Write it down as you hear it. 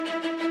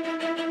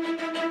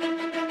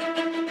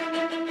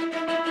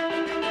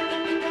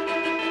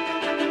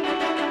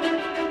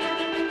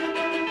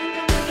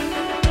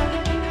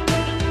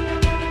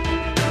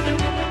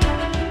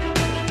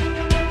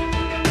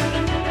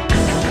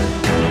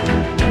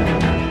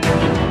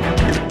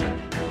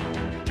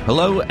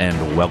Hello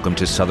and welcome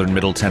to Southern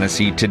Middle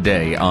Tennessee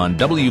Today on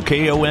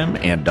WKOM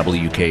and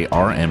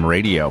WKRM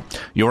Radio,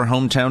 your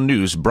hometown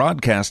news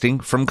broadcasting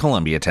from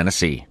Columbia,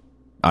 Tennessee.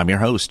 I'm your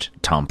host,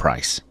 Tom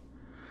Price.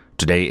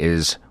 Today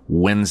is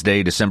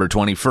Wednesday, December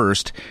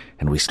 21st,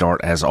 and we start,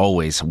 as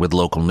always, with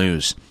local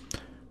news.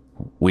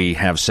 We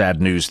have sad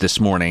news this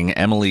morning.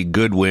 Emily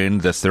Goodwin,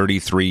 the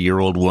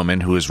 33-year-old woman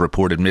who is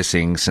reported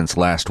missing since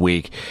last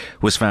week,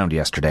 was found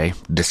yesterday,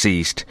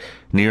 deceased.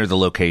 Near the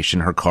location,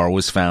 her car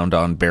was found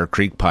on Bear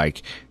Creek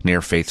Pike,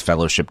 near Faith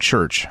Fellowship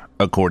Church,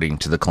 according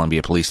to the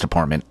Columbia Police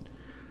Department.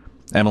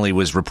 Emily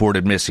was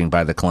reported missing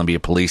by the Columbia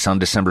Police on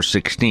December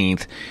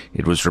 16th.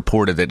 It was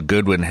reported that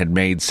Goodwin had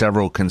made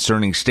several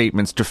concerning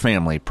statements to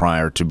family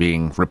prior to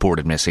being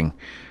reported missing.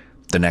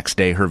 The next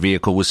day, her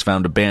vehicle was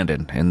found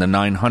abandoned in the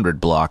 900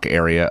 block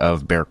area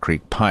of Bear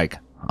Creek Pike,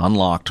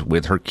 unlocked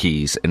with her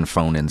keys and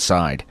phone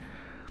inside.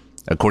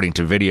 According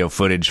to video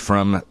footage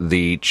from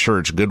the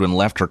church, Goodwin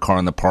left her car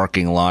in the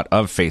parking lot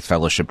of Faith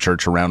Fellowship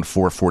Church around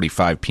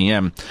 4:45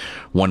 p.m.,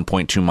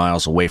 1.2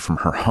 miles away from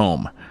her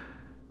home.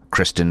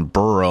 Kristen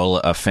Burrell,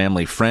 a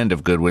family friend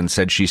of Goodwin,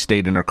 said she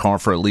stayed in her car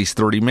for at least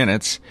 30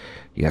 minutes.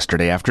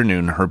 Yesterday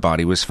afternoon, her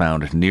body was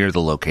found near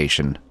the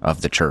location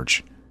of the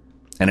church.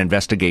 An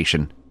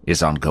investigation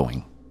is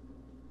ongoing.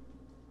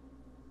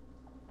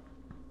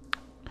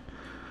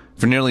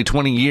 For nearly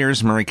 20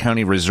 years, Maury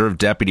County Reserve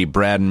Deputy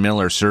Brad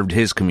Miller served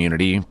his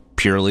community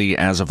purely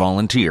as a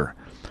volunteer.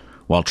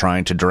 While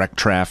trying to direct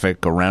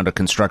traffic around a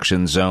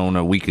construction zone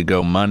a week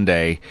ago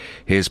Monday,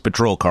 his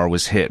patrol car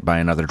was hit by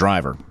another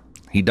driver.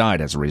 He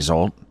died as a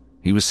result.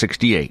 He was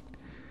 68.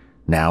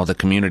 Now the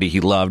community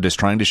he loved is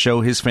trying to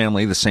show his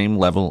family the same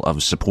level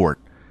of support.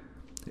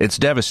 "It's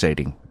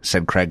devastating,"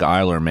 said Craig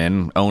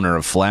Eilerman, owner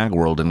of Flag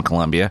World in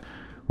Columbia.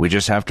 "We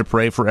just have to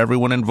pray for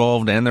everyone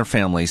involved and their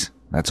families.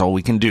 That's all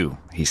we can do,"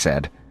 he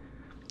said.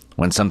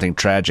 When something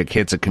tragic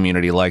hits a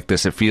community like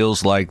this, it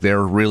feels like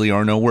there really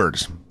are no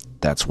words.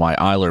 That's why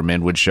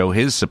Eilerman would show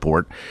his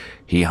support.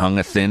 He hung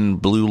a thin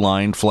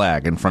blue-lined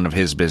flag in front of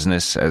his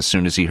business as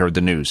soon as he heard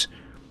the news.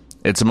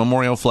 "It's a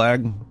memorial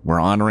flag. We're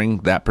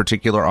honoring that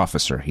particular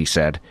officer," he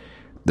said.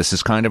 "This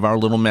is kind of our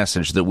little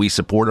message that we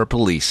support our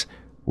police.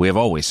 We have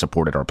always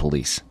supported our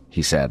police,"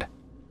 he said.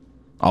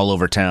 All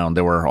over town,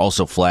 there were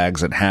also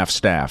flags at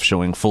half-staff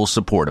showing full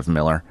support of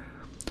Miller.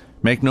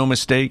 Make no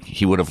mistake,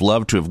 he would have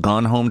loved to have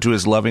gone home to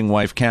his loving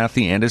wife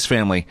Kathy and his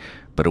family,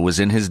 but it was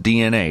in his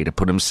DNA to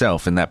put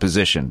himself in that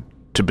position,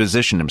 to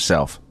position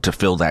himself to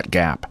fill that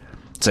gap,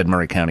 said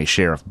Maury County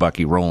Sheriff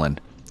Bucky Rowland.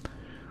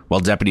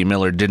 While Deputy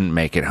Miller didn't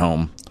make it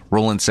home,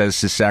 Rowland says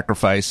his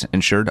sacrifice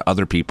ensured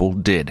other people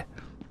did.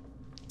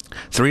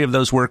 3 of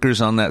those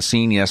workers on that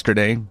scene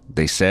yesterday,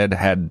 they said,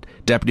 had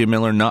Deputy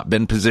Miller not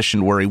been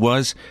positioned where he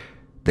was,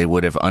 they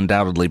would have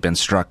undoubtedly been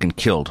struck and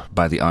killed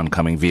by the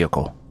oncoming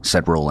vehicle,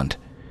 said Rowland.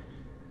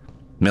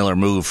 Miller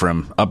moved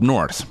from up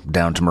north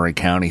down to Maury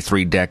County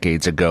 3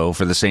 decades ago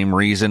for the same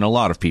reason a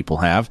lot of people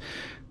have,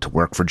 to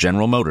work for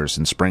General Motors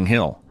in Spring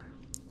Hill.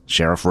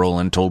 Sheriff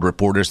Rowland told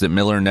reporters that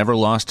Miller never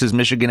lost his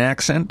Michigan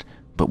accent,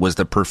 but was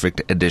the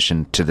perfect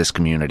addition to this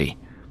community.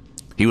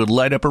 He would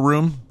light up a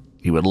room,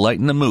 he would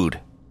lighten the mood,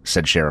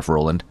 said Sheriff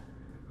Rowland.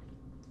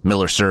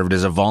 Miller served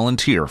as a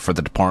volunteer for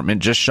the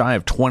department just shy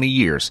of 20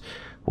 years,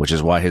 which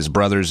is why his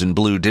brothers in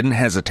blue didn't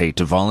hesitate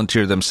to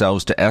volunteer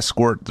themselves to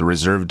escort the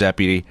reserve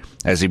deputy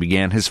as he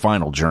began his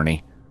final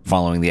journey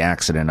following the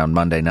accident on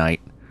Monday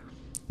night.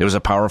 It was a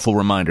powerful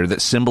reminder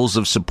that symbols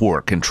of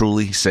support can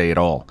truly say it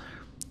all.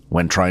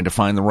 When trying to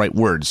find the right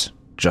words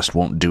just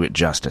won't do it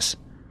justice.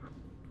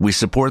 "We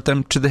support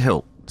them to the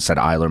hilt," said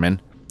Eilerman.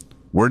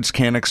 "Words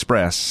can't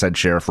express," said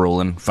Sheriff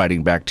Rowland,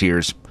 fighting back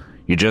tears.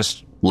 "You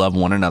just love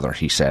one another,"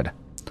 he said.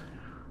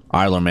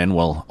 Eilerman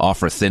will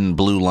offer thin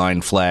blue-line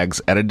flags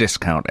at a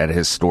discount at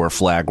his store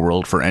Flag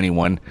World for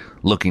anyone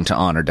looking to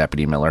honor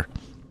Deputy Miller.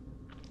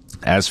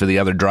 As for the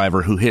other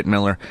driver who hit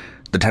Miller,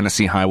 the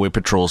Tennessee Highway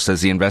Patrol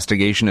says the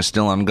investigation is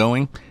still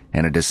ongoing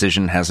and a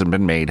decision hasn't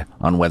been made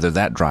on whether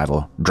that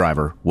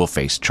driver will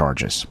face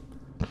charges.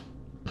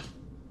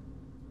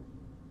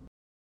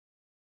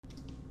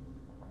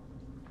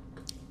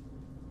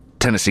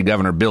 Tennessee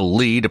Governor Bill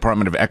Lee,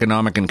 Department of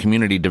Economic and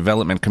Community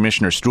Development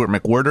Commissioner Stuart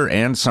McWhirter,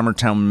 and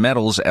Summertown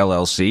Metals,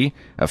 LLC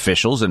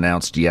officials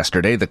announced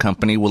yesterday the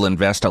company will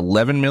invest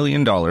 $11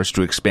 million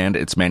to expand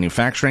its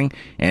manufacturing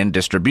and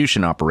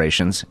distribution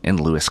operations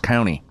in Lewis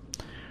County.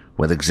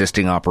 With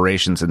existing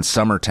operations in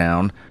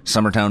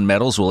Summertown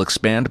Metals will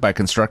expand by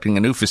constructing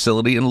a new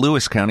facility in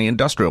Lewis County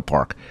Industrial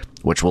Park,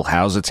 which will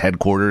house its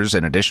headquarters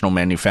and additional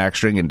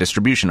manufacturing and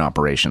distribution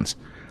operations.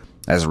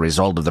 As a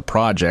result of the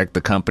project,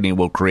 the company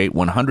will create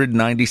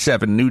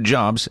 197 new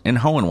jobs in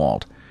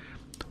Hohenwald.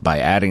 By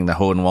adding the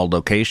Hohenwald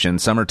location,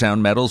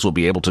 Summertown Metals will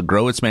be able to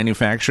grow its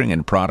manufacturing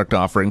and product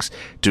offerings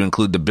to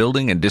include the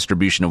building and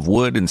distribution of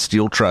wood and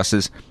steel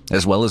trusses,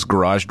 as well as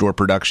garage door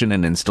production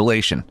and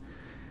installation.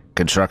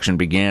 Construction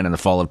began in the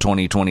fall of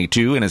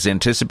 2022 and is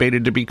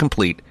anticipated to be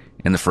complete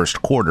in the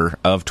first quarter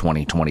of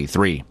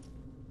 2023.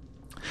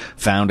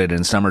 Founded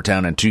in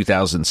Summertown in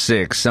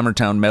 2006,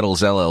 Summertown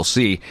Metals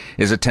LLC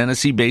is a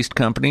Tennessee-based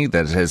company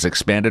that has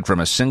expanded from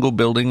a single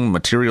building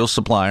materials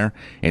supplier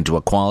into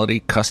a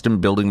quality custom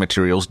building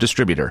materials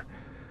distributor.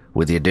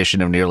 With the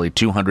addition of nearly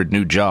 200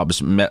 new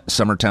jobs,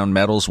 Summertown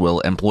Metals will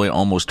employ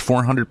almost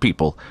 400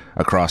 people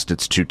across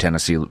its 2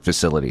 Tennessee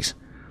facilities.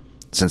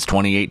 Since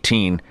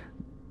 2018,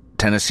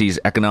 Tennessee's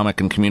Economic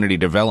and Community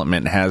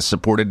Development has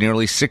supported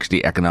nearly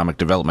 60 economic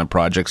development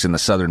projects in the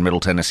southern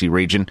Middle Tennessee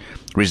region,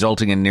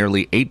 resulting in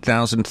nearly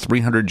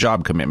 8,300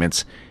 job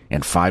commitments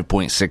and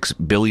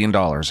 $5.6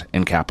 billion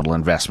in capital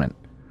investment.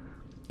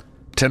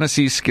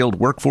 Tennessee's skilled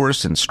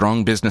workforce and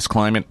strong business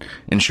climate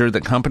ensure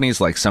that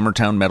companies like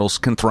Summertown Metals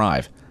can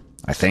thrive.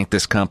 I thank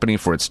this company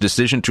for its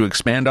decision to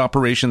expand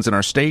operations in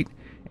our state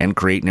and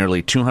create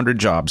nearly 200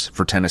 jobs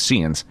for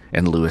Tennesseans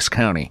in Lewis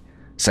County,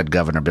 said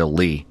Governor Bill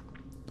Lee.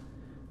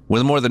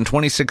 With more than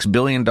 $26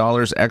 billion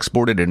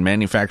exported in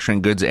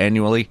manufacturing goods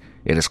annually,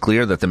 it is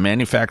clear that the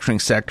manufacturing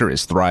sector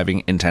is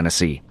thriving in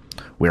Tennessee.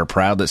 We are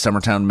proud that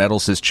Summertown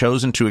Metals has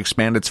chosen to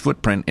expand its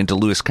footprint into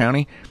Lewis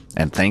County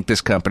and thank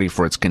this company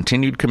for its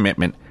continued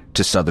commitment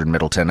to southern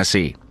Middle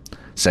Tennessee,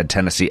 said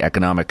Tennessee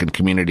Economic and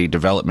Community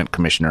Development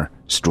Commissioner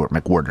Stuart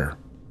McWhorter.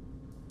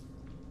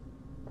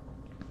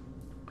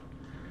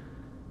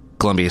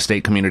 Columbia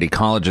State Community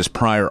College's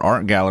Pryor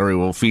Art Gallery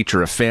will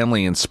feature a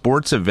family and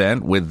sports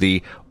event with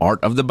the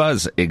Art of the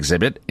Buzz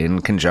exhibit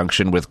in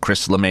conjunction with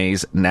Chris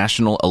LeMay's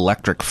National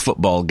Electric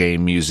Football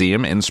Game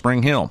Museum in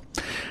Spring Hill.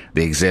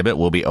 The exhibit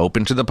will be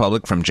open to the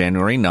public from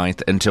January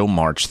 9th until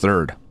March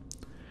 3rd.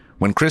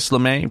 When Chris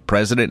LeMay,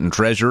 president and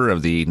treasurer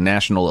of the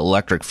National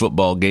Electric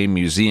Football Game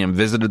Museum,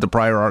 visited the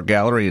Pryor Art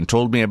Gallery and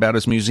told me about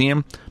his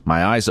museum,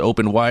 my eyes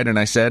opened wide and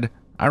I said,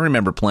 "I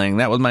remember playing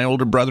that with my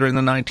older brother in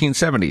the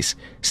 1970s,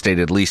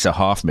 stated Lisa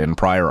Hoffman,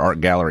 Pryor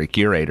Art Gallery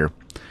curator.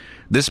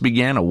 This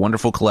began a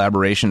wonderful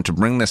collaboration to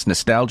bring this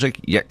nostalgic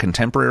yet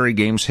contemporary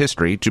games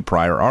history to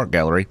Pryor Art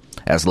Gallery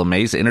as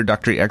LeMay's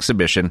introductory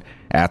exhibition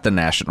at the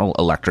National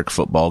Electric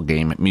Football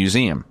Game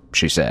Museum,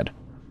 she said.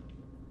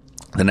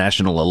 The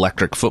National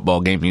Electric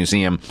Football Game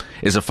Museum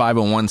is a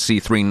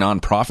 501c3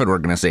 nonprofit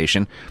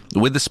organization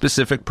with the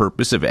specific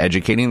purpose of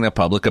educating the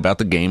public about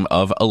the game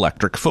of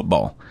electric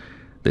football.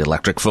 The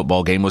electric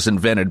football game was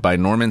invented by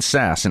Norman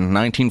Sass in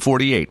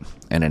 1948,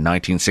 and in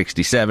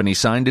 1967 he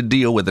signed a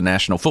deal with the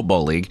National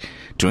Football League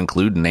to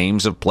include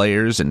names of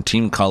players and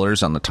team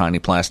colors on the tiny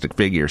plastic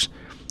figures.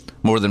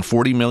 More than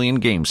 40 million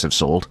games have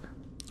sold.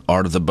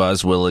 Art of the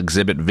Buzz will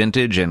exhibit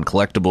vintage and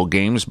collectible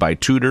games by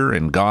Tudor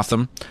and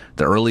Gotham,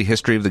 the early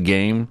history of the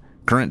game,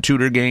 current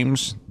Tudor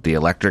games, the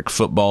electric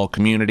football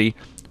community,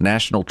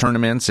 national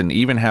tournaments, and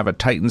even have a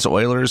Titans,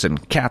 Oilers,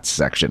 and Cats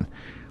section.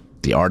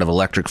 The art of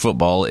electric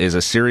football is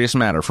a serious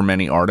matter for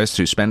many artists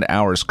who spend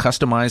hours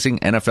customizing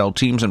NFL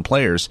teams and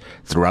players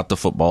throughout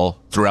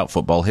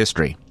football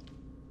history.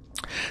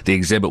 The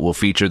exhibit will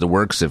feature the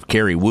works of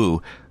Carrie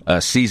Wu,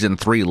 a Season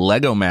 3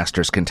 Lego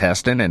Masters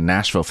contestant and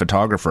Nashville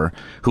photographer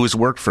who has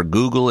worked for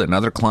Google and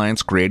other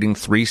clients creating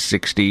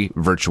 360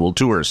 virtual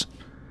tours.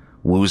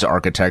 Wu's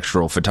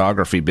architectural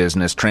photography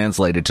business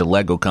translated to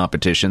Lego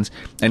competitions,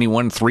 and he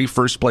won 3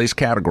 first-place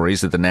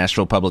categories at the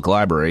Nashville Public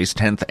Library's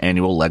 10th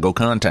annual Lego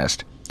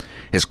contest.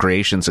 His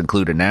creations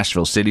include a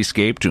Nashville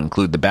cityscape to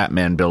include the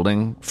Batman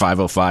Building,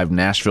 505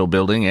 Nashville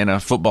Building, and a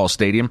football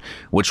stadium,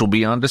 which will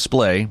be on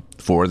display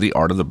for the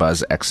Art of the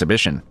Buzz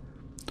exhibition.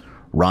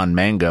 Ron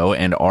Mango,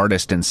 an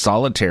artist and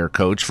solitaire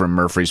coach from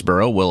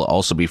Murfreesboro, will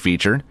also be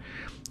featured.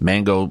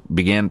 Mango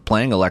began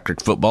playing electric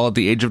football at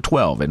the age of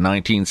 12 in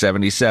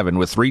 1977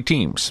 with 3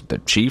 teams, the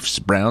Chiefs,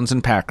 Browns,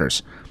 and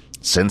Packers.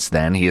 Since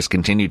then, he has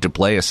continued to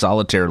play a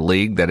solitaire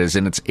league that is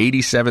in its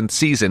 87th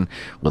season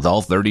with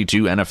all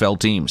 32 NFL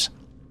teams.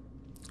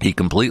 He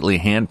completely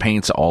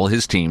hand-paints all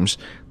his teams.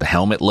 The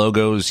helmet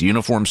logos,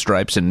 uniform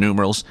stripes, and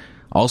numerals.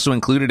 Also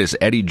included is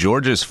Eddie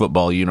George's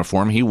football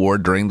uniform he wore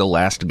during the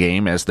last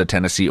game as the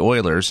Tennessee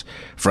Oilers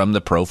from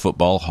the Pro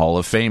Football Hall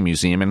of Fame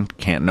Museum in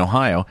Canton,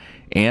 Ohio,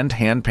 and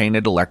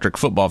hand-painted electric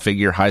football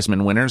figure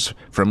Heisman winners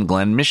from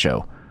Glenn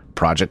Michaud,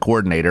 project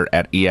coordinator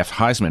at EF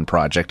Heisman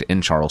Project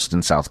in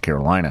Charleston, South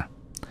Carolina.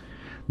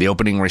 The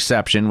opening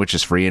reception, which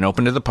is free and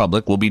open to the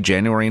public, will be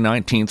January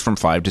 19th from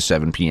 5 to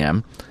 7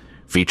 p.m.,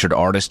 Featured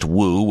artist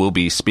Wu will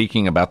be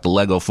speaking about the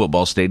Lego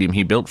football stadium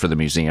he built for the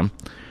museum.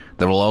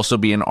 There will also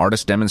be an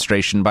artist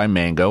demonstration by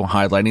Mango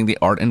highlighting the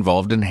art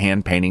involved in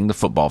hand-painting the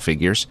football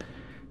figures.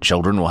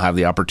 Children will have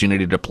the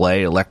opportunity to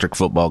play electric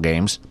football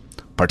games.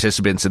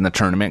 Participants in the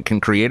tournament can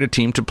create a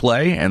team to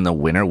play, and the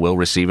winner will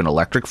receive an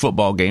electric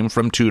football game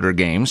from Tudor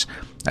Games,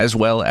 as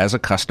well as a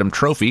custom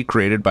trophy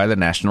created by the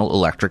National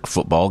Electric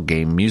Football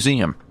Game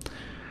Museum.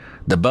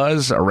 The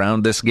buzz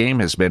around this game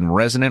has been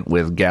resonant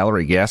with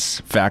gallery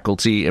guests,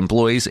 faculty,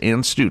 employees,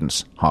 and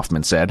students,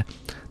 Hoffman said.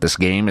 This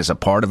game is a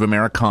part of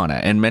Americana,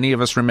 and many of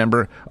us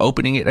remember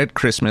opening it at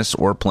Christmas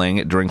or playing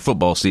it during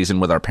football season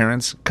with our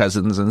parents,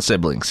 cousins, and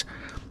siblings.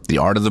 The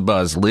art of the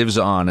buzz lives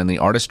on in the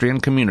artistry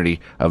and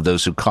community of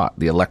those who caught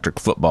the electric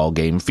football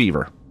game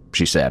fever,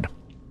 she said.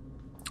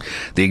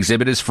 The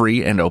exhibit is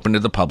free and open to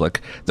the public.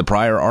 The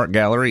Pryor Art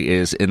Gallery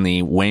is in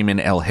the Wayman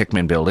L.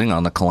 Hickman building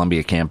on the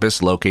Columbia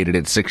campus, located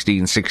at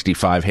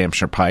 1665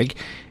 Hampshire Pike,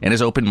 and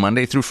is open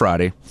Monday through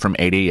Friday from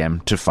 8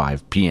 a.m. to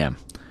 5 p.m.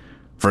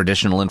 For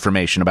additional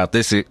information about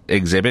this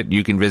exhibit,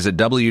 you can visit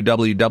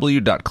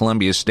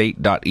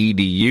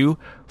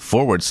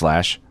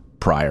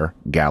www.columbiastate.edu/Pryor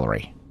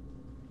Gallery.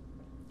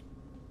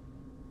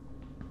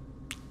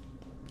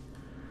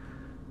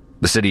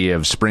 The City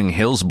of Spring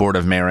Hill's Board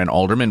of Mayor and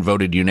Aldermen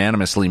voted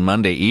unanimously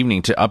Monday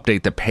evening to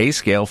update the pay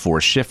scale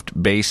for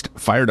shift-based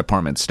fire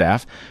department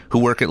staff who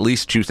work at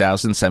least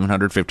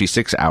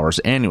 2,756 hours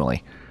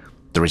annually.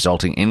 The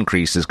resulting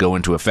increases go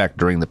into effect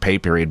during the pay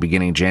period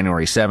beginning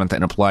January 7th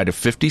and apply to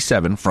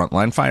 57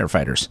 frontline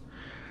firefighters.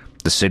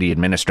 The City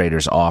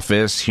Administrator's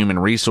Office, Human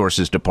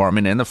Resources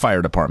Department, and the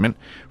Fire Department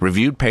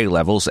reviewed pay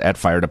levels at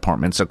fire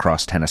departments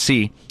across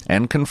Tennessee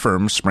and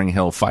confirmed Spring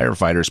Hill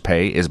firefighters'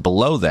 pay is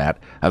below that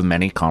of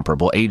many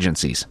comparable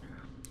agencies.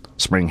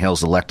 Spring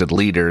Hill's elected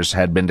leaders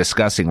had been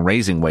discussing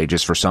raising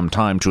wages for some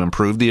time to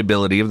improve the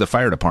ability of the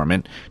fire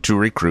department to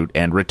recruit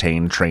and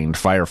retain trained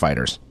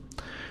firefighters.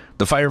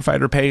 The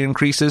firefighter pay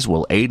increases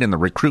will aid in the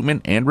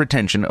recruitment and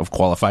retention of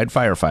qualified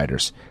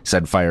firefighters,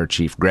 said Fire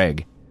Chief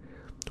Gregg.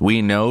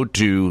 We know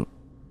to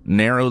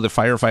narrow the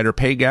firefighter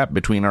pay gap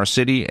between our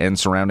city and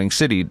surrounding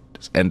cities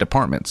and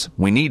departments.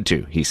 We need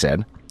to, he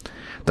said.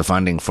 The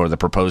funding for the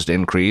proposed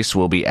increase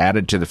will be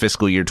added to the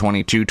fiscal year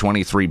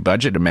 22-23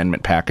 budget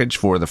amendment package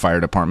for the fire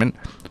department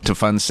to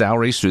fund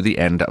salaries through the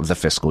end of the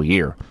fiscal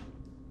year.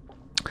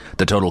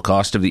 The total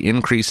cost of the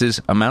increases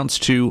amounts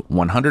to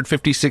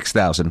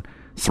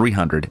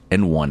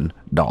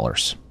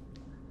 $156,301.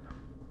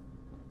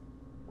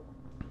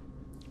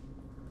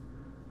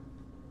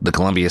 The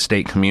Columbia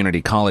State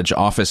Community College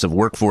Office of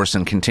Workforce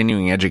and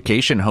Continuing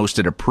Education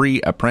hosted a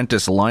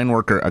pre-apprentice line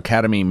worker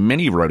academy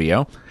mini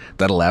rodeo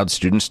that allowed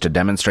students to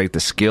demonstrate the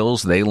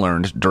skills they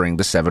learned during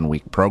the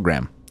 7-week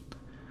program.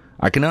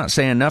 I cannot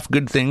say enough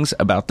good things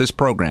about this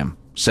program,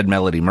 said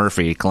Melody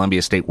Murphy,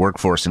 Columbia State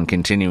Workforce and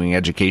Continuing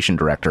Education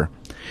Director.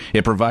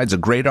 It provides a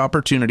great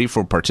opportunity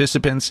for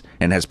participants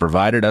and has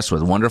provided us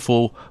with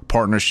wonderful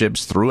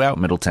partnerships throughout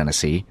Middle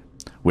Tennessee.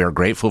 We are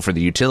grateful for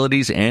the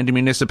utilities and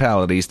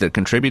municipalities that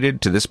contributed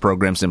to this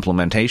program's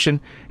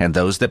implementation and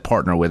those that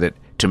partner with it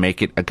to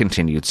make it a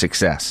continued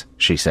success,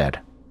 she said.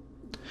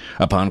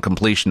 Upon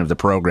completion of the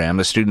program,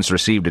 the students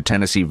received a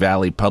Tennessee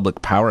Valley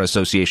Public Power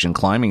Association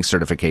climbing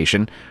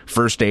certification,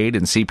 first aid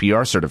and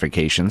CPR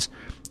certifications,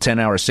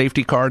 10-hour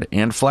safety card,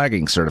 and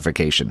flagging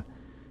certification.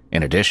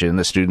 In addition,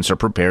 the students are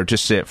prepared to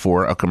sit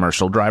for a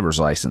commercial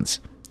driver's license.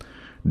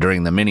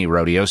 During the mini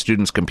rodeo,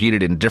 students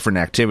competed in different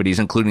activities,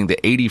 including the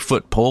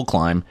 80-foot pole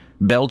climb,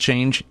 bell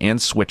change, and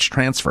switch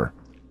transfer.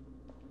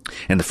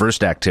 In the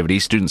first activity,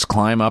 students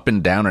climb up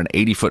and down an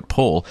 80-foot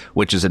pole,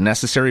 which is a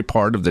necessary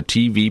part of the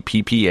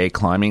TVPPA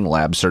Climbing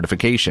Lab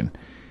certification.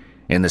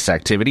 In this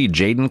activity,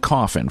 Jaden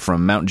Coffin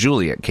from Mount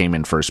Juliet came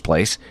in first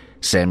place,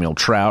 Samuel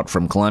Trout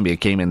from Columbia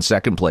came in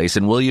second place,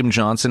 and William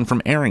Johnson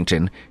from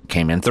Arrington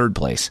came in third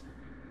place.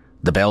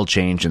 The bell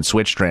change and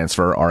switch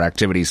transfer are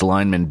activities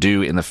linemen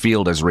do in the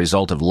field as a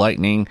result of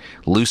lightning,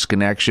 loose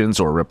connections,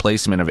 or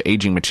replacement of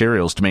aging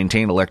materials to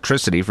maintain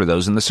electricity for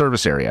those in the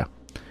service area.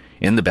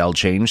 In the bell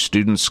change,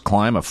 students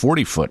climb a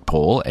 40-foot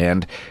pole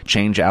and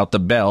change out the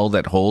bell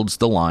that holds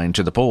the line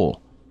to the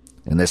pole.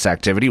 In this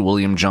activity,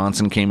 William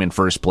Johnson came in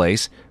first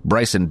place,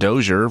 Bryson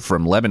Dozier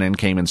from Lebanon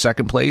came in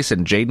second place,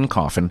 and Jaden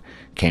Coffin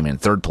came in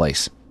third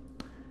place.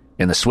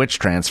 In the switch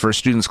transfer,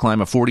 students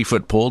climb a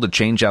 40-foot pole to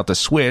change out the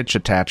switch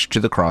attached to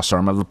the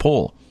crossarm of the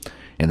pole.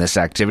 In this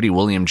activity,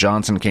 William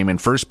Johnson came in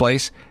first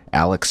place,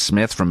 Alex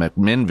Smith from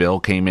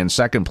McMinnville came in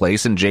second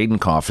place, and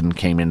Jaden Coffin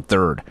came in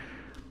third.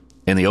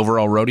 In the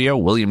overall rodeo,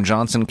 William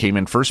Johnson came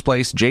in first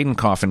place, Jaden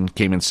Coffin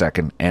came in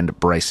second, and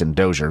Bryson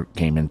Dozier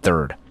came in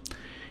third.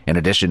 In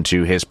addition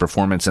to his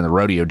performance in the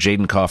rodeo,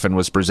 Jaden Coffin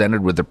was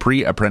presented with the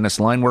Pre-Apprentice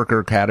Line Worker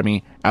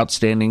Academy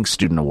Outstanding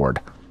Student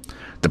Award.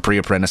 The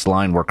Pre-Apprentice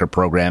Line Worker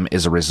program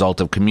is a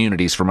result of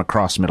communities from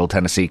across Middle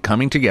Tennessee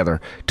coming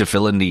together to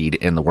fill a need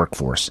in the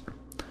workforce.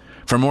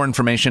 For more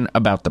information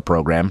about the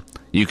program,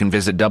 you can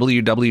visit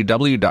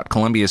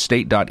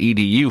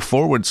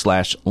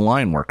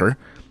www.columbiastate.edu/lineworker.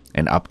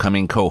 An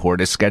upcoming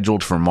cohort is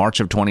scheduled for March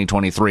of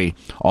 2023.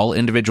 All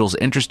individuals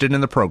interested in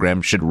the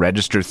program should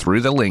register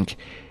through the link,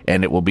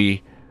 and it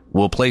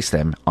will place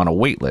them on a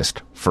wait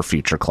list for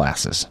future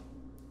classes.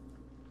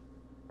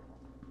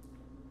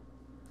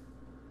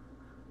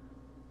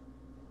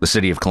 The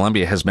City of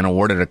Columbia has been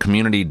awarded a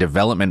Community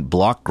Development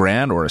Block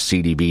Grant, or a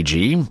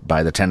CDBG,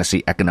 by the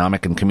Tennessee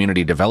Economic and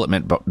Community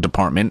Development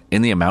Department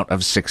in the amount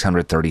of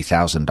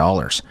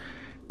 $630,000.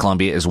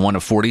 Columbia is one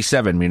of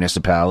 47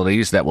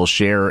 municipalities that will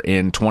share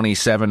in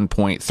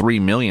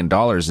 $27.3 million in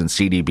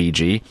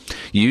CDBG,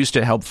 used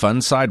to help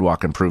fund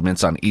sidewalk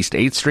improvements on East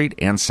 8th Street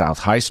and South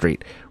High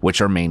Street, which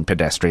are main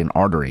pedestrian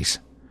arteries.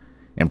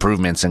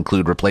 Improvements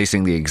include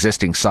replacing the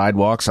existing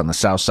sidewalks on the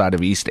south side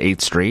of East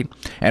 8th Street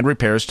and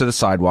repairs to the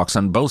sidewalks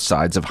on both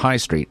sides of High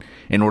Street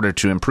in order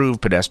to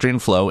improve pedestrian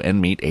flow and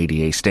meet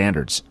ADA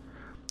standards.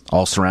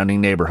 All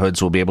surrounding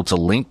neighborhoods will be able to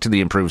link to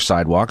the improved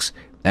sidewalks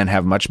and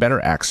have much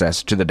better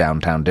access to the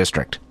downtown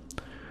district.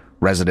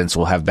 Residents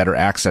will have better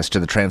access to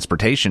the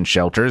transportation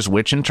shelters,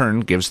 which in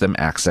turn gives them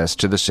access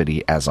to the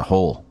city as a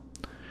whole.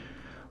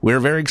 We are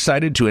very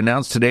excited to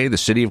announce today the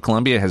City of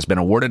Columbia has been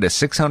awarded a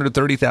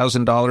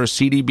 $630,000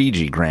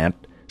 CDBG grant,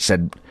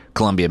 said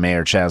Columbia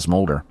Mayor Chaz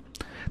Mulder.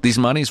 These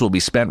monies will be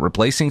spent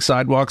replacing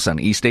sidewalks on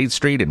East 8th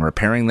Street and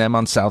repairing them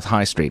on South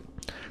High Street.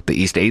 The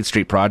East 8th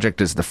Street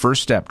project is the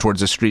first step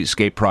towards a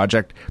streetscape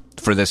project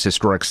for this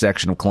historic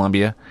section of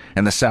Columbia,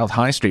 and the South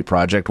High Street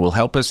project will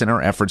help us in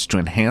our efforts to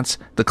enhance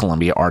the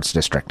Columbia Arts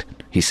District,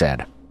 he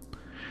said.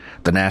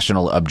 The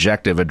national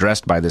objective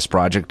addressed by this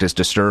project is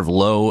to serve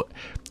low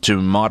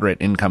to moderate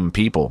income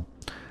people.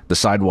 The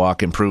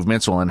sidewalk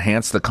improvements will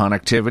enhance the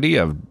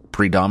connectivity of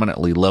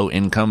predominantly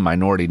low-income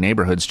minority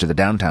neighborhoods to the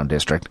downtown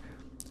district.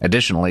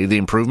 Additionally, the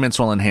improvements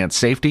will enhance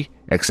safety,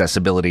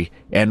 accessibility,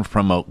 and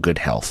promote good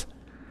health.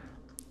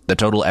 The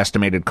total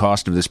estimated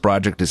cost of this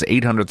project is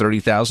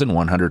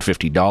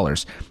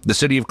 $830,150. The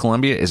City of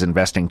Columbia is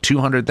investing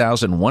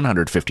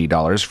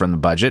 $200,150 from the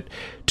budget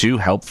to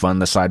help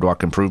fund the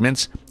sidewalk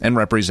improvements and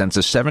represents a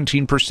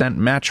 17%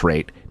 match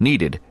rate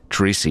needed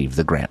to receive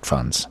the grant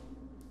funds.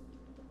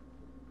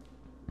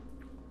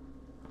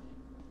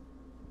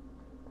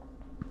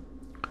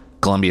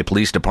 Columbia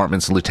Police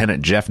Department's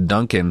Lieutenant Jeff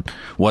Duncan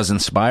was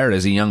inspired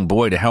as a young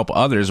boy to help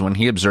others when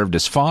he observed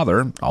his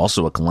father,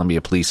 also a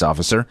Columbia police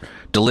officer,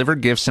 deliver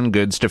gifts and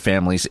goods to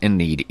families in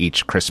need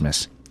each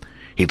Christmas.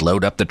 He'd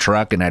load up the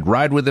truck and I'd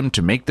ride with him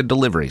to make the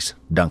deliveries,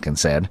 Duncan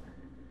said.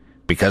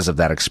 Because of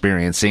that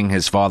experience, seeing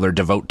his father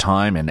devote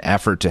time and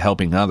effort to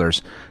helping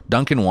others,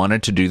 Duncan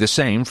wanted to do the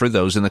same for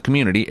those in the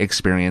community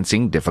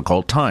experiencing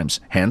difficult times.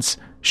 Hence,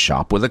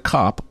 Shop with a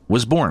Cop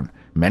was born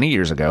many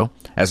years ago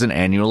as an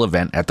annual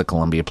event at the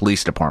Columbia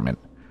Police Department.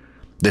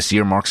 This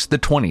year marks the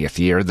 20th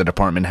year the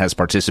department has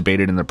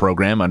participated in the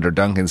program under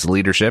Duncan's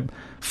leadership,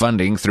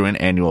 funding through an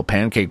annual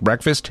pancake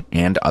breakfast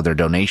and other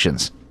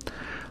donations.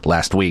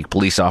 Last week,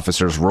 police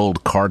officers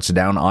rolled carts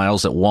down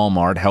aisles at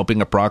Walmart,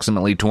 helping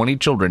approximately 20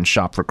 children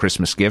shop for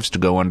Christmas gifts to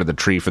go under the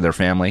tree for their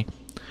family.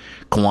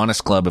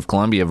 Kiwanis Club of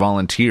Columbia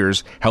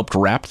volunteers helped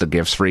wrap the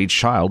gifts for each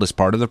child as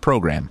part of the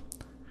program.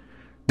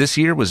 This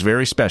year was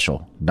very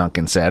special,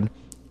 Duncan said.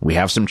 We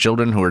have some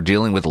children who are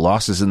dealing with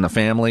losses in the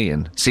family,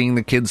 and seeing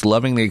the kids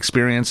loving the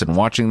experience and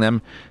watching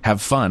them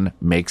have fun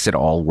makes it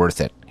all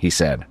worth it, he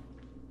said.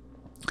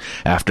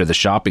 After the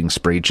shopping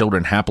spree,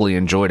 children happily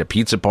enjoyed a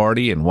pizza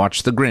party and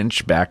watched The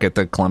Grinch back at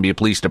the Columbia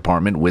Police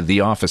Department with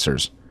the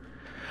officers.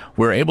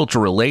 We're able to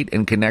relate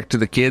and connect to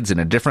the kids in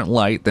a different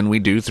light than we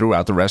do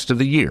throughout the rest of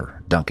the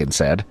year, Duncan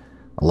said.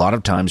 A lot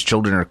of times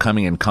children are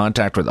coming in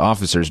contact with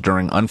officers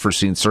during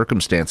unforeseen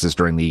circumstances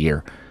during the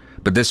year,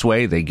 but this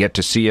way they get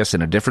to see us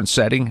in a different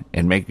setting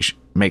and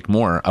make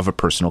more of a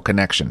personal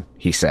connection,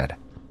 he said.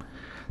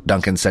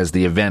 Duncan says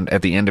the event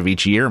at the end of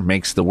each year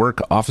makes the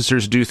work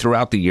officers do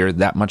throughout the year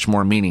that much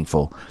more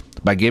meaningful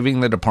by giving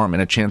the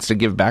department a chance to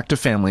give back to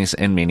families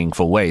in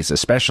meaningful ways,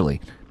 especially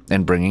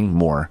in bringing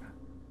more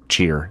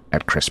cheer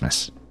at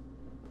Christmas.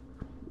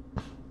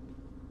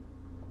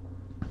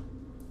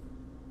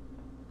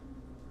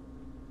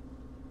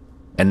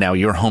 And now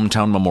your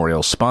hometown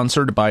memorial,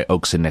 sponsored by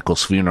Oaks and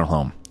Nichols Funeral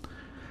Home.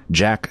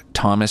 Jack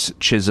Thomas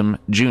Chisholm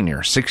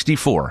Jr.,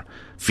 64,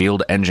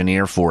 field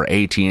engineer for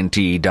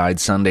AT&T, died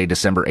Sunday,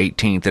 December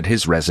 18th at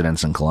his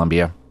residence in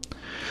Columbia.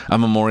 A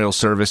memorial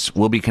service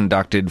will be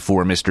conducted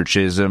for Mr.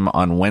 Chisholm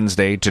on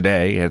Wednesday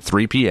today at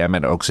 3 p.m.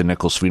 at Oaks and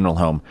Nichols Funeral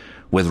Home,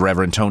 with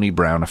Reverend Tony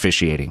Brown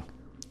officiating.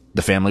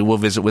 The family will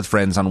visit with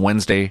friends on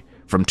Wednesday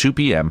from 2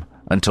 p.m.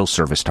 until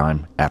service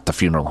time at the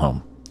funeral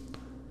home.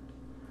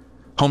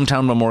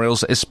 Hometown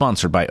Memorials is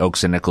sponsored by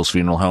Oaks and Nichols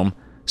Funeral Home,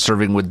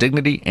 serving with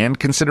dignity and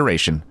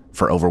consideration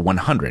for over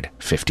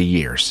 150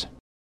 years.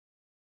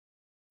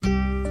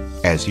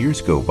 As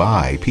years go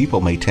by,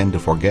 people may tend to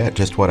forget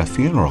just what a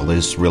funeral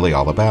is really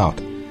all about.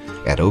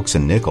 At Oaks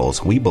and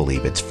Nichols, we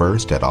believe it's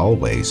first and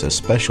always a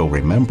special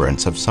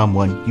remembrance of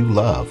someone you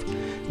love.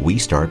 We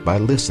start by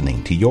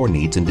listening to your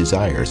needs and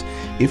desires.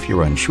 If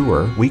you're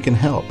unsure, we can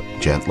help,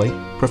 gently,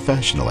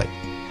 professionally.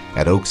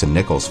 At Oaks and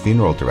Nichols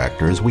Funeral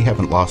Directors, we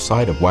haven't lost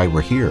sight of why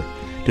we're here,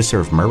 to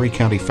serve Murray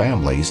County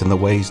families in the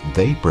ways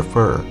they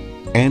prefer,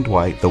 and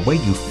why the way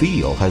you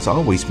feel has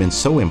always been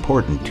so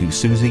important to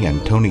Susie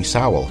and Tony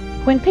Sowell.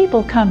 When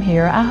people come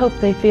here, I hope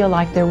they feel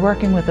like they're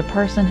working with a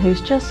person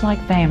who's just like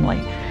family.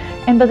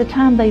 And by the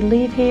time they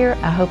leave here,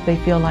 I hope they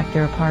feel like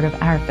they're a part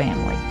of our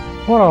family.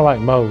 What I like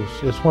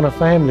most is when a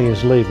family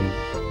is leaving,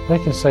 they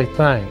can say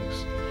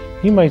thanks.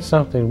 You made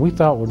something we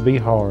thought would be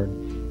hard,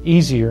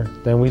 easier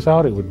than we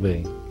thought it would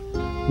be.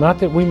 Not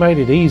that we made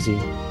it easy,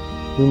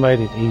 we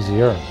made it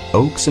easier.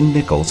 Oaks and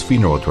Nichols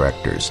Funeral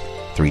Directors,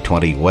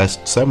 320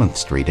 West 7th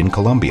Street in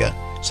Columbia.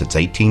 Since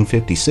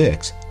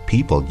 1856,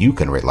 people you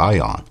can rely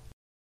on.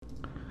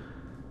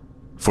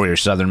 For your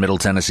southern Middle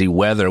Tennessee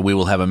weather, we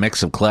will have a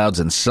mix of clouds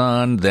and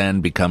sun,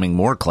 then becoming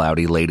more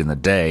cloudy late in the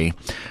day.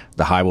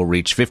 The high will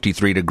reach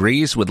 53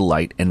 degrees with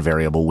light and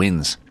variable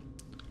winds.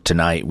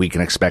 Tonight, we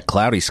can expect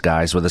cloudy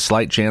skies with a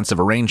slight chance of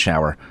a rain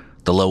shower.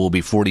 The low will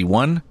be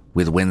 41,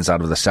 with winds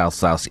out of the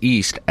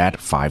south-southeast at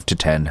 5 to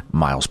 10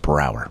 miles per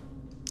hour.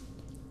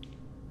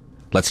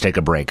 Let's take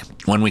a break.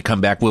 When we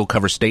come back, we'll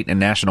cover state and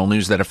national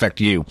news that affect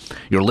you.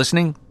 You're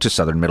listening to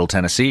Southern Middle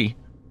Tennessee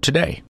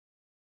Today.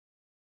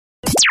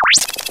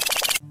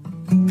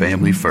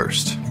 Family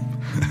first.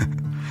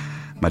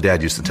 My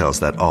dad used to tell us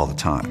that all the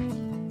time.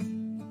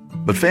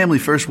 But family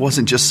first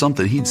wasn't just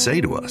something he'd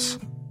say to us.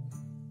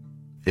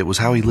 It was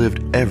how he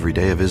lived every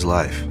day of his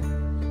life.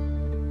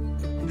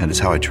 And it's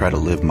how I try to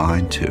live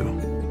mine, too.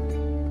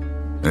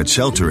 At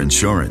Shelter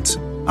Insurance,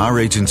 our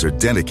agents are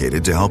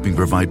dedicated to helping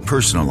provide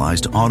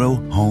personalized auto,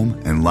 home,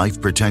 and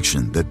life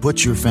protection that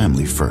puts your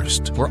family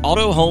first. For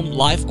auto, home,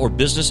 life, or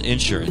business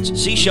insurance,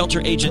 see Shelter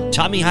Agent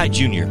Tommy Hyde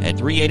Jr. at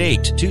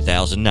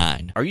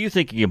 388-2009. Are you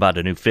thinking about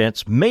a new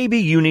fence? Maybe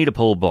you need a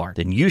pole barn.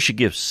 Then you should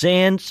give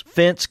Sands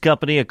Fence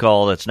Company a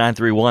call. That's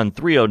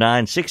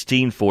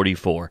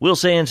 931-309-1644. Will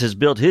Sands has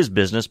built his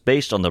business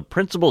based on the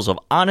principles of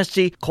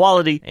honesty,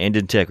 quality, and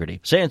integrity.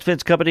 Sands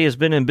Fence Company has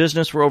been in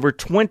business for over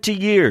 20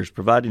 years,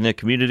 providing the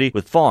community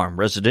with farm,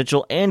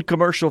 residential, and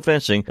commercial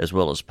fencing, as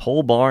well as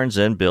pole barns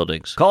and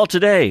buildings. Call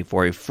today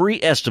for a free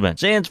estimate.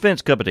 Sands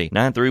Fence Company,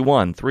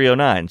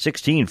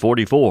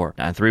 931-309-1644.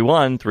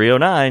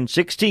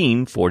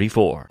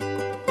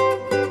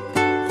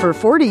 931-309-1644. For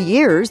 40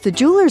 years, the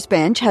Jewelers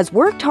Bench has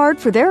worked hard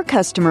for their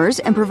customers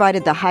and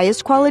provided the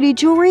highest quality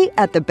jewelry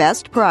at the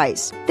best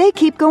price. They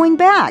keep going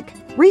back.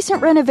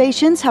 Recent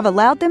renovations have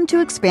allowed them to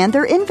expand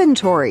their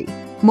inventory.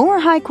 More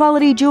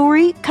high-quality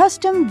jewelry,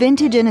 custom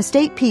vintage and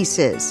estate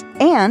pieces,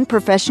 and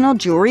professional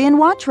jewelry and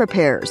watch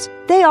repairs.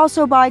 They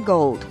also buy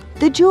gold.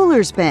 The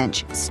Jewelers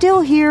Bench, still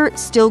here,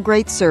 still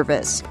great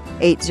service.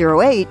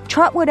 808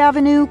 Trotwood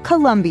Avenue,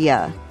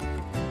 Columbia.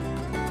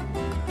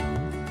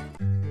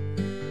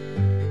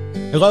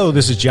 Hello,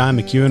 this is John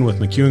McEwen with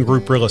McEwen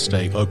Group Real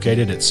Estate,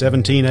 located at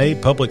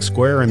 17A Public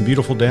Square in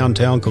beautiful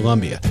downtown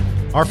Columbia.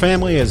 Our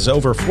family has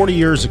over 40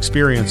 years'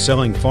 experience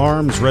selling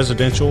farms,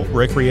 residential,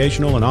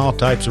 recreational, and all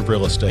types of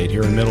real estate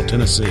here in Middle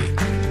Tennessee.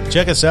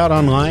 Check us out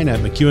online at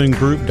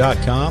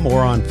McEwenGroup.com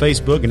or on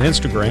Facebook and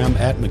Instagram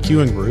at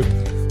McEwen Group,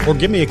 or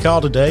give me a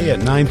call today at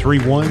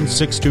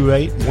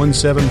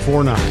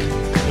 931-628-1749.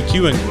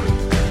 McEwen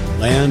Group.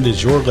 Land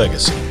is your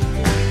legacy.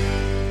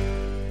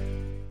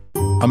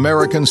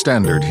 American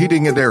Standard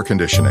Heating and Air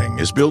Conditioning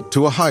is built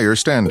to a higher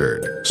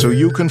standard, so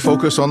you can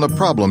focus on the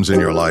problems in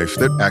your life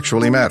that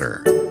actually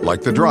matter,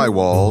 like the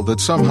drywall that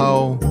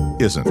somehow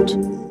isn't.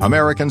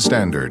 American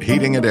Standard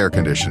Heating and Air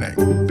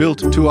Conditioning,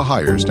 built to a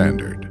higher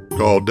standard.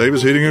 Call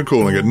Davis Heating and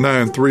Cooling at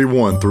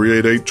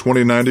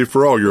 931-388-2090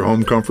 for all your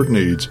home comfort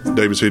needs.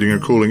 Davis Heating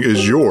and Cooling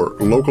is your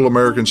local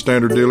American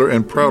Standard dealer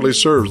and proudly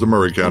serves the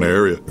Maury County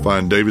area.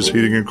 Find Davis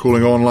Heating and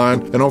Cooling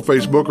online and on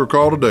Facebook or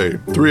call today,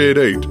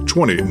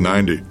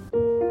 388-2090.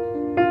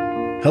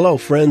 Hello,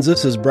 friends.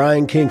 This is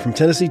Brian King from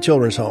Tennessee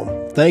Children's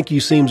Home. Thank you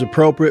seems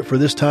appropriate for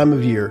this time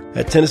of year.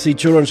 At Tennessee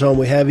Children's Home,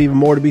 we have even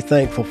more to be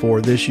thankful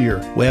for this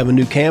year. We have a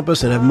new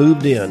campus and have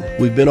moved in.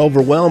 We've been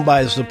overwhelmed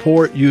by the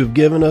support you have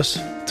given us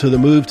to the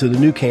move to the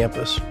new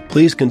campus.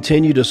 Please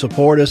continue to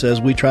support us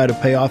as we try to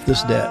pay off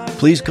this debt.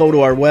 Please go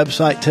to our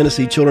website,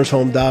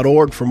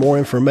 TennesseeChildren'sHome.org, for more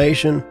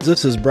information.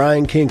 This is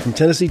Brian King from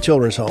Tennessee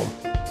Children's Home.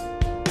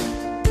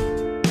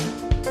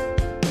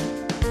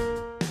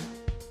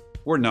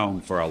 We're known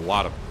for a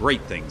lot of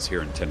great things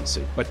here in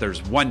Tennessee, but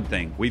there's one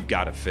thing we've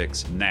got to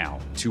fix now.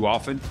 Too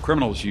often,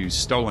 criminals use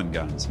stolen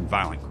guns in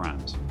violent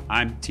crimes.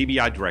 I'm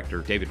TBI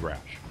Director David Roush.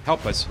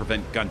 Help us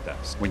prevent gun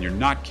thefts. When you're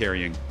not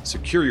carrying,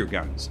 secure your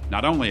guns,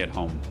 not only at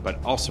home, but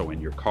also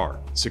in your car.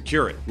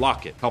 Secure it,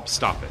 lock it, help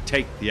stop it.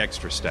 Take the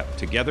extra step.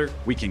 Together,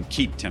 we can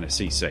keep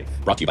Tennessee safe.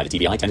 Brought to you by the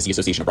TBI, Tennessee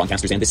Association of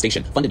Broadcasters, and this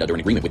station. Funded under an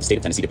agreement with the State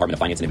of Tennessee Department of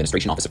Finance and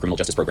Administration Office of Criminal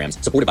Justice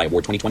Programs. Supported by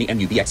Award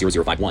 2020 MUBX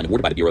 0051.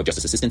 Awarded by the Bureau of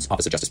Justice Assistance,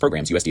 Office of Justice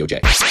Programs, USDOJ.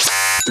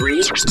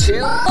 3,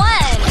 2, 1.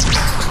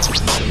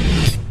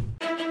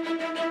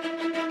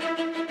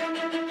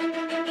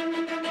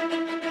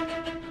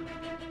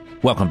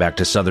 Welcome back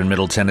to Southern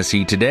Middle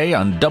Tennessee Today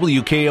on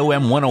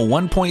WKOM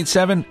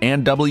 101.7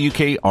 and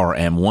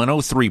WKRM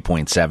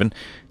 103.7,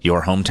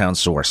 your hometown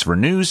source for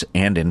news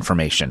and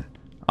information.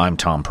 I'm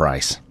Tom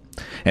Price.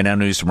 And now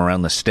news from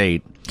around the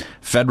state.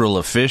 Federal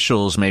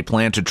officials may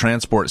plan to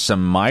transport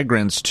some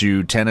migrants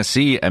to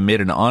Tennessee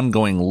amid an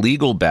ongoing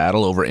legal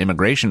battle over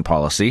immigration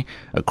policy,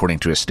 according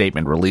to a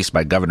statement released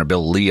by Governor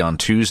Bill Lee on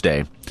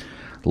Tuesday.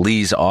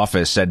 Lee's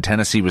office said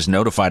Tennessee was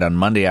notified on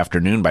Monday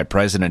afternoon by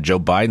President Joe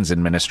Biden's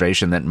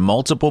administration that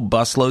multiple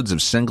busloads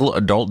of single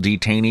adult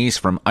detainees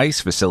from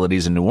ICE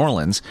facilities in New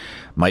Orleans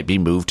might be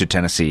moved to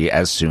Tennessee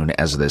as soon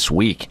as this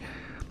week.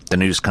 The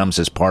news comes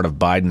as part of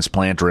Biden's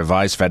plan to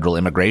revise federal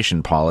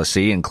immigration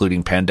policy,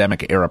 including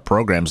pandemic-era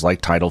programs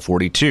like Title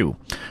 42,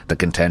 the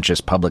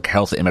contentious public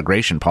health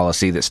immigration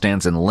policy that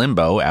stands in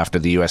limbo after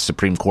the U.S.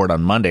 Supreme Court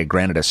on Monday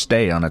granted a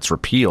stay on its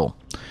repeal.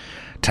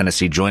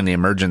 Tennessee joined the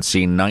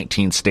emergency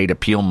 19-state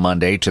appeal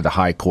Monday to the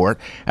High Court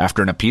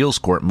after an appeals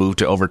court moved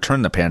to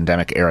overturn the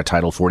pandemic-era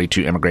Title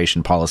 42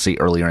 immigration policy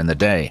earlier in the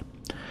day.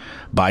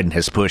 Biden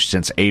has pushed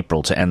since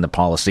April to end the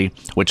policy,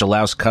 which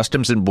allows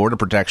Customs and Border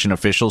Protection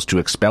officials to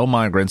expel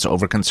migrants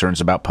over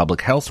concerns about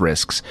public health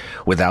risks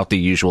without the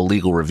usual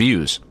legal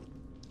reviews.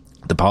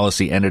 The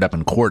policy ended up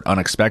in court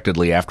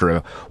unexpectedly after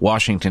a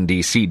Washington,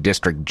 D.C.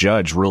 district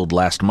judge ruled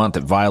last month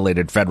it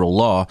violated federal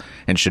law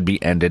and should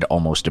be ended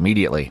almost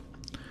immediately.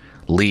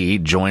 Lee,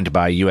 joined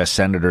by U.S.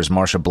 Senators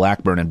Marsha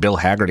Blackburn and Bill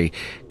Hagerty,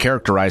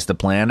 characterized the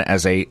plan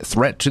as a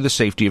threat to the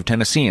safety of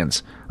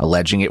Tennesseans,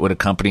 alleging it would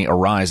accompany a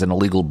rise in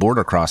illegal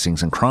border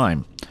crossings and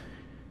crime.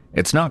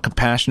 It's not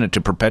compassionate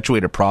to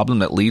perpetuate a problem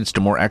that leads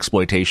to more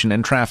exploitation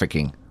and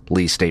trafficking,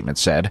 Lee's statement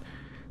said.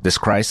 This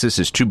crisis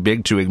is too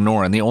big to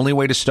ignore, and the only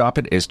way to stop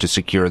it is to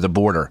secure the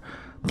border.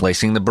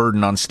 Placing the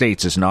burden on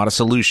states is not a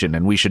solution,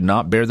 and we should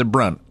not bear the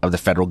brunt of the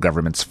federal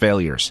government's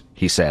failures,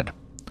 he said.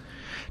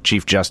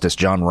 Chief Justice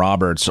John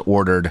Roberts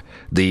ordered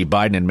the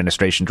Biden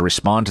administration to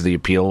respond to the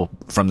appeal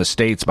from the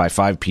states by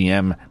 5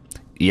 p.m.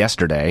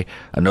 yesterday,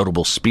 a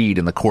notable speed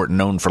in the court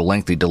known for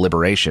lengthy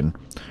deliberation.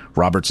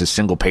 Roberts'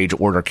 single-page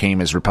order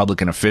came as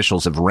Republican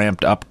officials have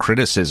ramped up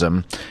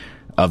criticism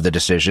of the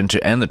decision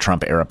to end the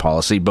Trump-era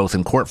policy, both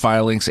in court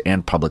filings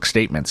and public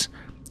statements.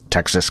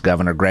 Texas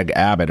Governor Greg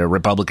Abbott, a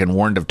Republican,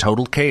 warned of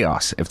total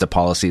chaos if the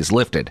policy is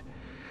lifted.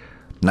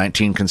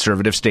 19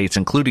 conservative states,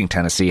 including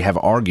Tennessee, have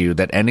argued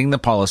that ending the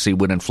policy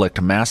would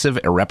inflict massive,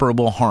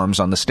 irreparable harms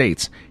on the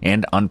states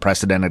and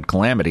unprecedented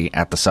calamity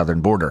at the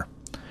southern border.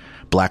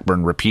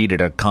 Blackburn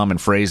repeated a common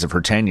phrase of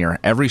her tenure,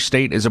 "Every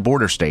state is a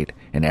border state,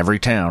 and every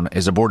town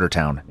is a border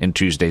town," in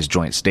Tuesday's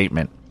joint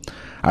statement.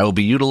 "I will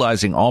be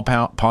utilizing all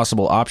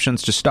possible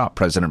options to stop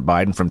President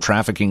Biden from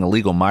trafficking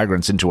illegal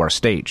migrants into our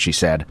state," she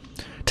said.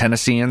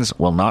 "Tennesseans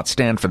will not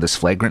stand for this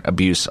flagrant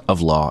abuse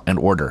of law and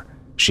order,"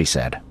 she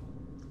said.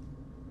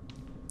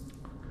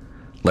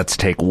 Let's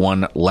take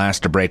one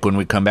last break. When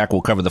we come back,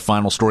 we'll cover the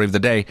final story of the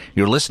day.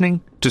 You're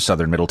listening to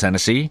Southern Middle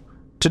Tennessee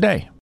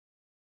Today.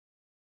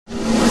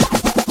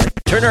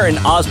 Turner and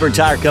Osborne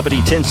Tire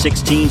Company,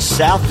 1016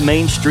 South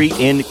Main Street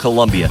in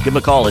Columbia. Give them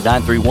a call at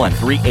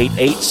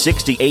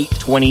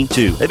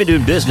 931-388-6822. They've been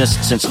doing business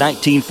since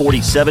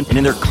 1947 and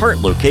in their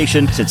current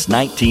location since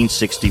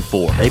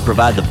 1964. They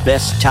provide the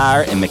best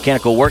tire and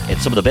mechanical work at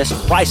some of the best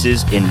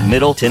prices in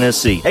Middle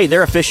Tennessee. Hey,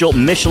 they're official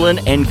Michelin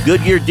and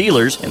Goodyear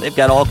dealers, and they've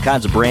got all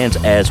kinds of brands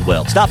as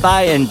well. Stop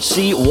by and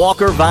see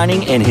Walker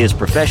Vining and his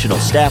professional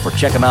staff, or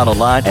check them out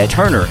online at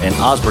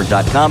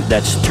turnerandosborne.com.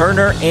 That's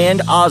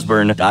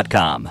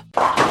turnerandosborne.com.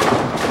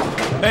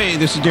 Hey,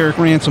 this is Derek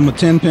Ransom with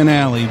 10 Pin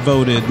Alley,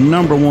 voted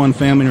 #1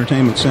 family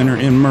entertainment center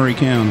in Murray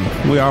County.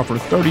 We offer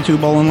 32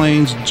 bowling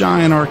lanes,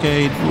 giant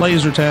arcade,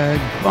 laser tag,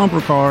 bumper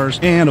cars,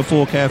 and a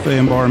full cafe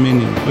and bar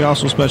menu. We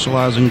also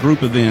specialize in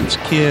group events,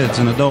 kids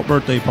and adult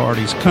birthday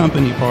parties,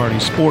 company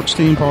parties, sports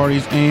team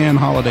parties, and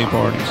holiday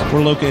parties.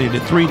 We're located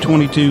at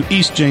 322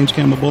 East James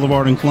Campbell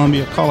Boulevard in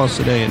Columbia. Call us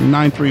today at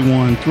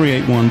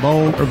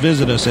 931-381-BOWL or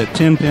visit us at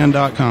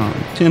 10pin.com.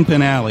 10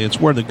 Pin Alley,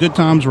 it's where the good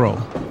times roll.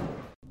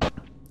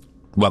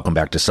 Welcome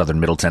back to Southern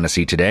Middle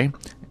Tennessee Today,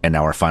 and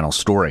now our final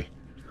story.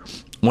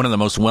 One of the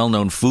most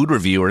well-known food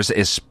reviewers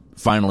is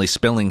finally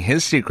spilling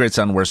his secrets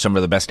on where some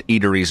of the best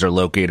eateries are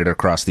located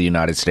across the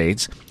United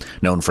States.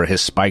 Known for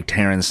his spiked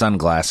hair and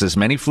sunglasses,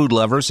 many food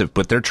lovers have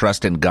put their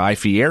trust in Guy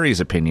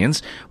Fieri's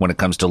opinions when it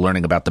comes to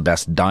learning about the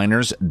best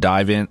diners,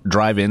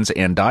 drive-ins,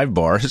 and dive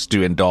bars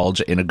to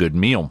indulge in a good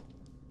meal.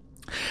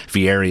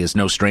 Fieri is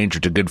no stranger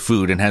to good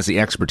food and has the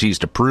expertise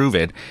to prove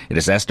it. It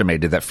is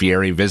estimated that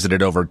Fieri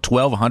visited over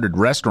 1,200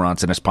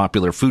 restaurants in his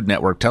popular Food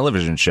Network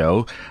television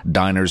show,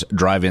 Diners,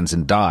 Drive-Ins,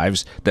 and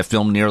Dives, that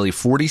filmed nearly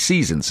 40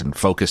 seasons and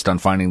focused on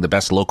finding the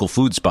best local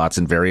food spots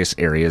in various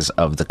areas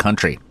of the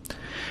country.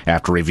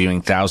 After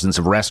reviewing thousands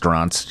of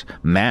restaurants,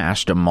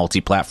 MASHED, a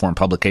multi-platform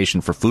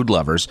publication for food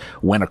lovers,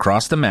 went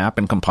across the map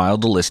and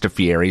compiled a list of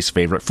Fieri's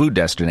favorite food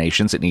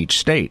destinations in each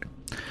state.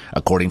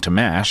 According to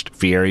MASHED,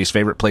 Fieri's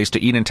favorite place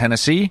to eat in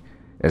Tennessee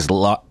is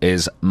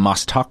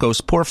Mas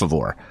Tacos Por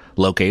Favor.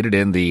 Located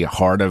in the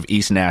heart of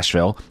East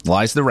Nashville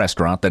lies the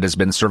restaurant that has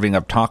been serving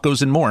up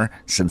tacos and more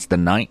since the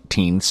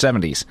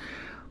 1970s.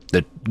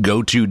 The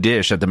go-to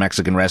dish at the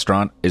Mexican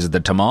restaurant is the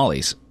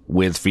tamales,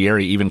 with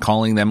Fieri even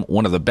calling them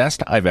one of the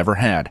best I've ever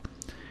had.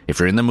 If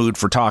you're in the mood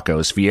for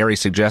tacos, Fieri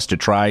suggests to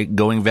try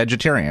going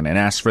vegetarian and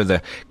asks for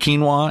the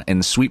quinoa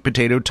and sweet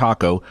potato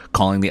taco,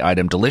 calling the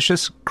item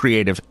delicious,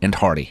 creative, and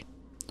hearty.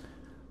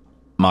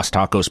 Mas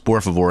Tacos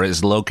Por Favor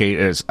is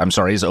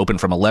open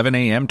from 11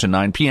 a.m. to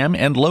 9 p.m.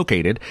 and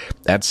located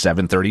at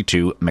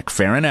 732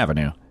 McFerrin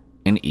Avenue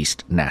in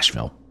East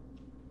Nashville.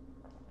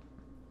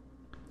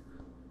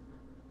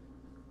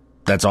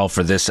 That's all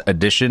for this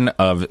edition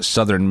of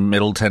Southern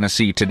Middle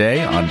Tennessee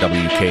Today on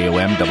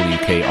WKOM,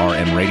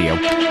 WKRM Radio.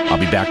 I'll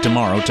be back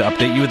tomorrow to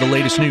update you with the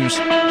latest news.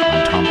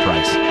 I'm Tom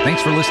Price.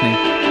 Thanks for listening.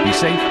 Be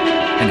safe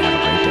and have a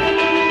great day.